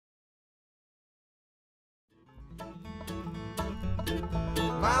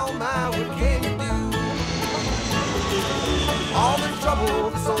My, oh my, what can you do? All the trouble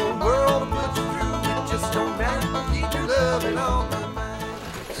this old world will put you through, it just don't matter, keep your loving on my mind.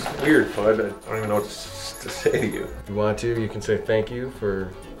 It's weird, Fudd. I don't even know what to say to you. If you want to, you can say thank you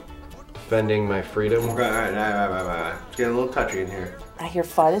for defending my freedom. Okay, all right. It's getting a little touchy in here. I hear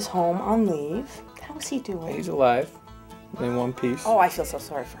Fudd is home on leave. How's he doing? He's alive, in one piece. Oh, I feel so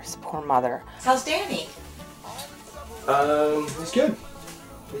sorry for his poor mother. How's Danny? He's good.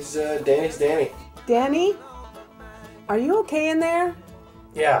 He's, Danny's Danny. Danny? Are you okay in there?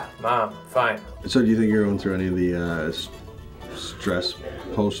 Yeah, Mom, fine. So do you think you're going through any of the stress,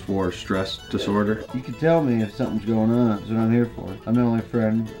 post-war stress disorder? You can tell me if something's going on. That's what I'm here for. I'm not only a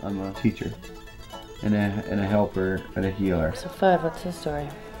friend, I'm a teacher. And a helper and a healer. So Fudd, what's his story?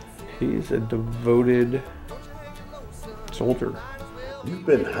 He's a devoted soldier. You've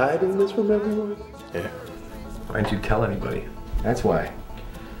been hiding this from everyone? Yeah. Why'd you tell anybody? That's why.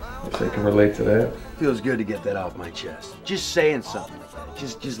 Guess I can relate to that. Feels good to get that off my chest. Just saying something like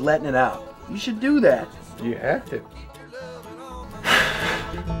that. Just letting it out. You should do that. You have to.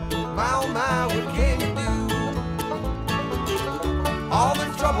 My, oh my, what can you do? All the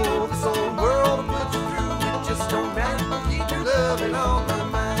trouble this old world will put you through, it just don't matter, keep your loving on my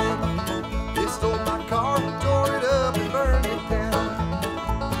mind. They stole my car, tore it up and burned it down.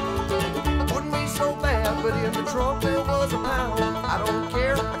 Wouldn't be so bad, but in the trunk there was a pound. I don't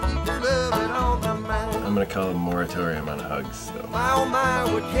care, I keep your loving on my mind. I'm gonna call a moratorium on hugs, though. My, oh my,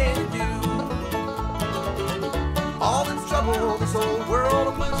 what can you do? All the trouble this old world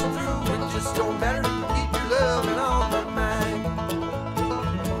will put you through, it just don't matter, keep your loving on my mind.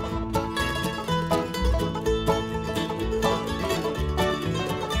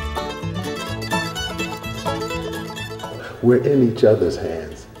 We're in each other's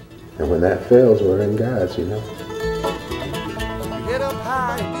hands. And when that fails, we're in God's, you know? Head up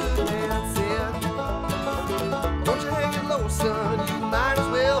high, good man said. Don't you hang it low, son, you might as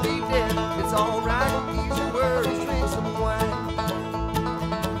well be dead. It's alright, ease your worries, drink some wine.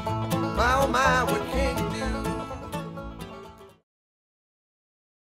 My, oh my,